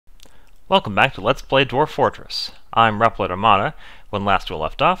Welcome back to Let's Play Dwarf Fortress. I'm Replit Armada. When last we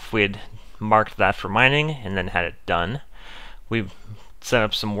left off, we had marked that for mining and then had it done. We've set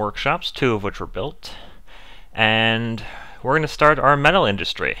up some workshops, 2 of which were built, and we're going to start our metal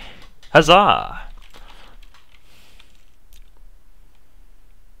industry. Huzzah!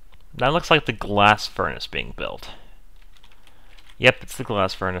 That looks like the glass furnace being built. Yep, it's the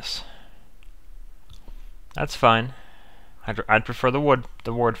glass furnace. That's fine. I'd prefer the wood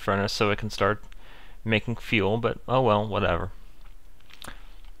furnace so it can start making fuel, but oh well, whatever.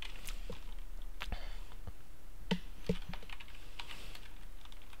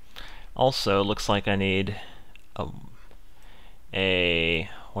 Also, looks like I need a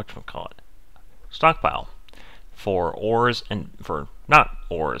whatchamacallit, stockpile for ores and for not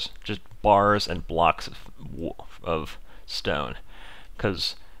ores, just bars and blocks of stone,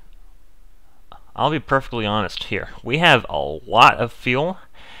 because I'll be perfectly honest here. We have a lot of fuel,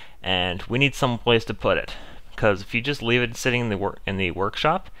 and we need some place to put it. Because if you just leave it sitting in the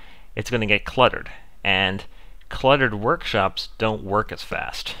workshop, it's going to get cluttered, and cluttered workshops don't work as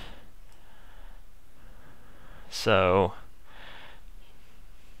fast. So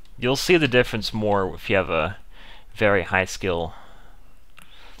you'll see the difference more if you have a very high skill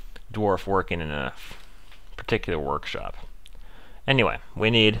dwarf working in a particular workshop. Anyway, we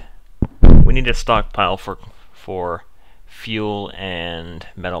need a stockpile for fuel and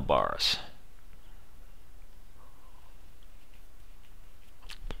metal bars.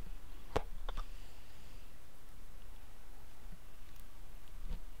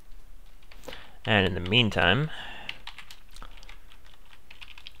 And in the meantime,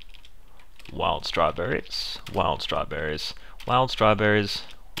 wild strawberries, wild strawberries, wild strawberries,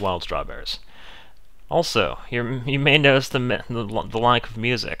 wild strawberries. Also, you may notice the lack of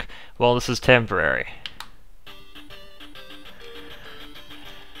music. Well, this is temporary.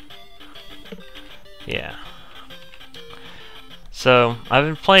 Yeah. So I've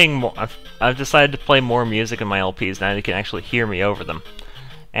been playing more. I've decided to play more music in my LPs now that you can actually hear me over them,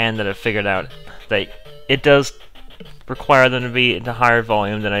 and that I've figured out that it does require them to be at a higher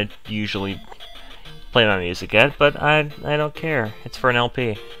volume than I usually play my music at. But I don't care. It's for an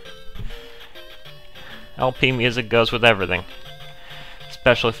LP. LP music goes with everything,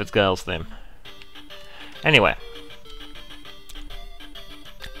 especially if it's Guile's theme. Anyway,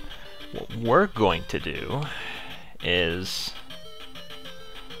 what we're going to do is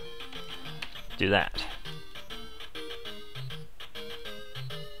do that.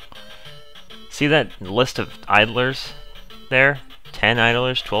 See that list of idlers there? 10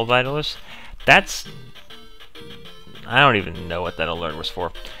 idlers, 12 idlers? That's... I don't even know what that alert was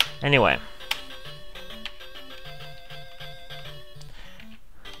for. Anyway.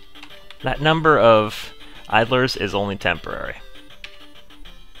 That number of idlers is only temporary.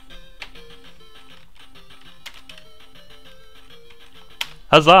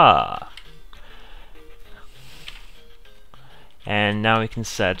 Huzzah! And now we can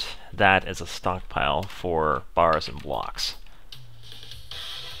set that as a stockpile for bars and blocks.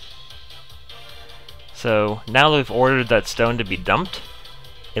 So now that we've ordered that stone to be dumped,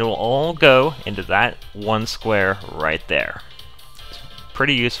 it will all go into that one square right there.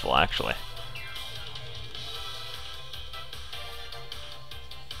 Pretty useful, actually.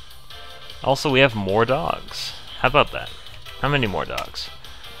 Also, we have more dogs. How about that? How many more dogs?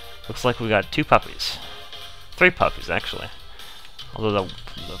 Looks like we got 2 puppies. 3 puppies, actually. Although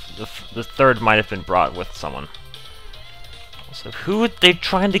the third might have been brought with someone. So who are they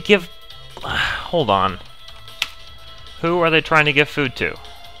trying to give... Hold on. Who are they trying to give food to?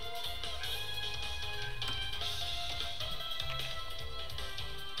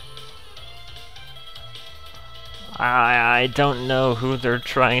 I don't know who they're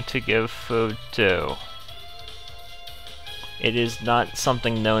trying to give food to. It is not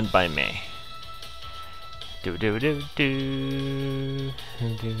something known by me. Do do do do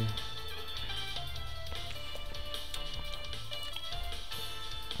do.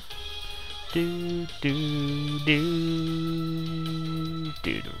 Do do do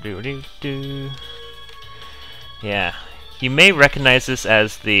do do do do. Yeah, you may recognize this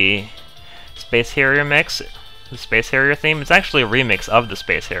as the Space Harrier mix. The Space Harrier theme. It's actually a remix of the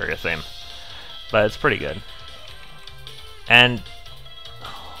Space Harrier theme, but it's pretty good. And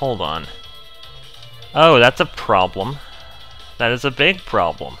hold on. Oh, that's a problem. That is a big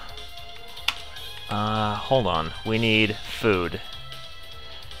problem. Hold on. We need food.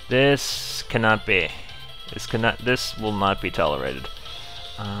 This cannot be. This will not be tolerated.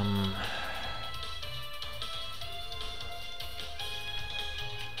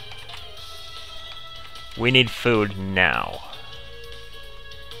 We need food now.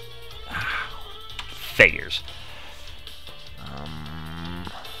 Figures.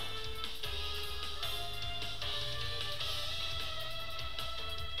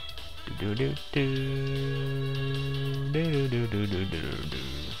 Do do do do do do do do do.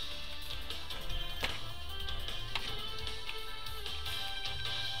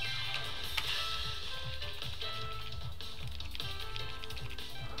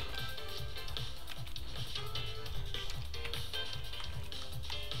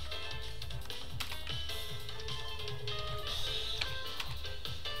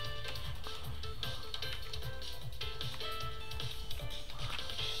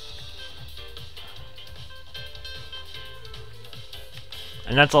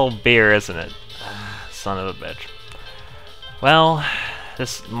 And that's all beer, isn't it? Son of a bitch. Well,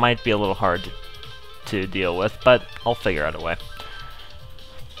 this might be a little hard to deal with, but I'll figure out a way.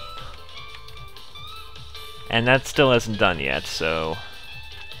 And that still isn't done yet, so...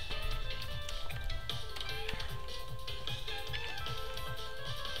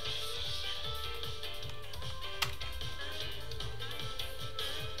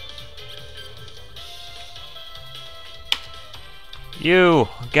 You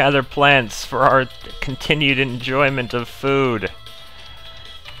gather plants for our continued enjoyment of food.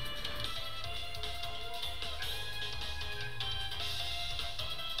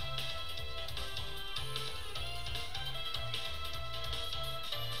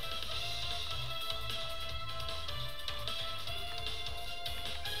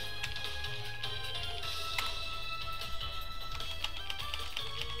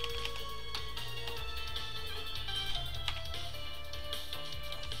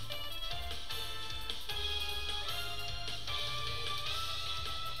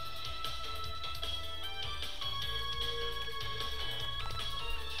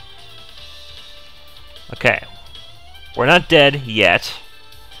 Okay, we're not dead yet.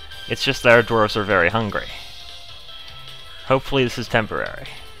 It's just that our dwarves are very hungry. Hopefully this is temporary.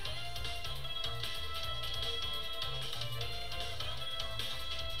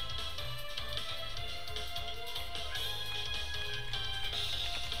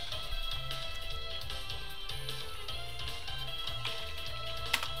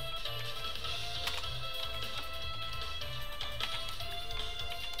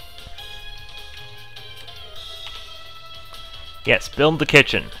 Yes, build the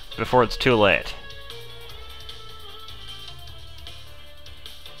kitchen before it's too late.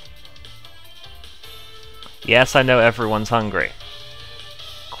 Yes, I know everyone's hungry.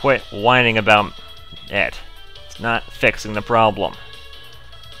 Quit whining about it. It's not fixing the problem.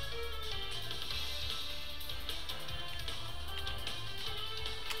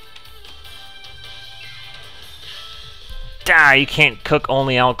 Ah, you can't cook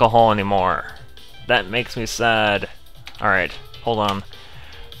only alcohol anymore. That makes me sad. Alright, hold on.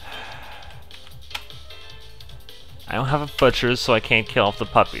 I don't have a butcher's, so I can't kill off the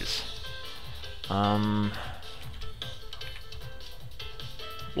puppies.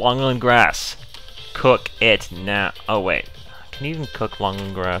 Longland grass. Cook it now. Oh, wait. Can you even cook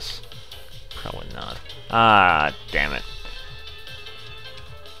longland grass? Probably not. Ah, damn it.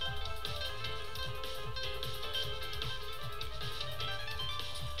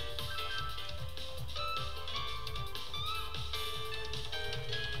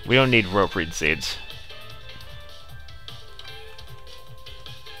 We don't need rope reed seeds.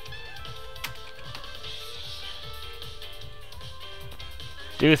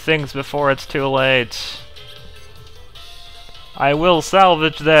 Do things before it's too late. I will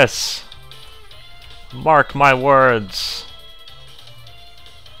salvage this. Mark my words.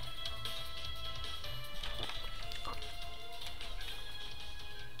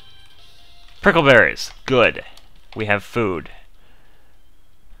 Prickleberries. Good. We have food.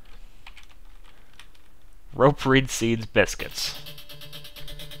 Rope reed seeds biscuits.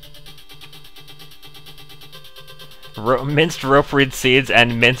 Minced rope reed seeds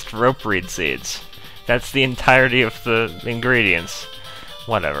and minced rope reed seeds. That's the entirety of the ingredients.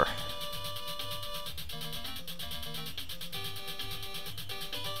 Whatever.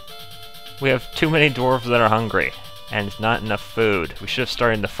 We have too many dwarves that are hungry, and not enough food. We should have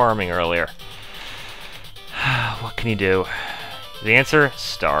started the farming earlier. What can you do? The answer?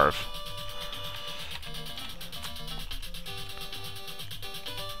 Starve.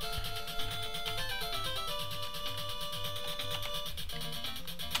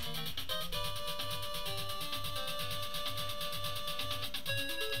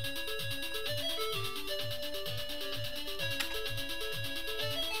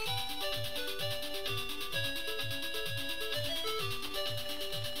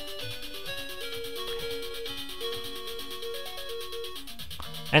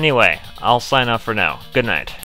 Anyway, I'll sign off for now. Good night.